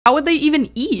How would they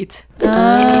even eat?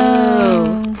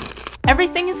 Oh.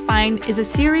 Everything is Fine is a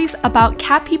series about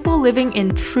cat people living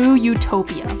in true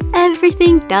utopia.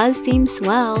 Everything does seem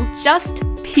swell. Just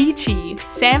peachy.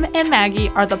 Sam and Maggie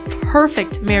are the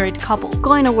perfect married couple.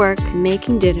 Going to work,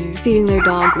 making dinner, feeding their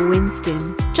dog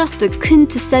Winston. Just the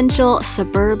quintessential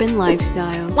suburban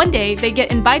lifestyle. One day, they get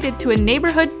invited to a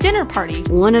neighborhood dinner party.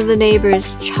 One of the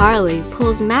neighbors, Charlie,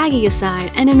 pulls Maggie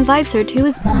aside and invites her to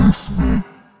his basement.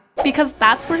 Because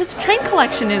that's where his train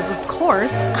collection is, of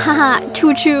course. Haha,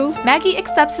 choo-choo. Maggie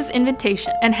accepts his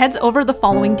invitation and heads over the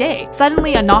following day.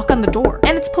 Suddenly, a knock on the door,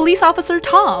 and it's police officer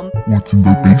Tom. What's in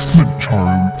the basement,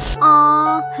 Charlie?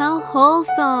 Aw, how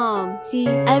wholesome. See,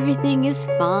 everything is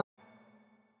fine.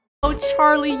 Oh,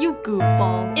 Charlie, you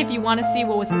goofball. If you want to see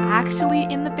what was actually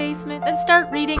in the basement, then start reading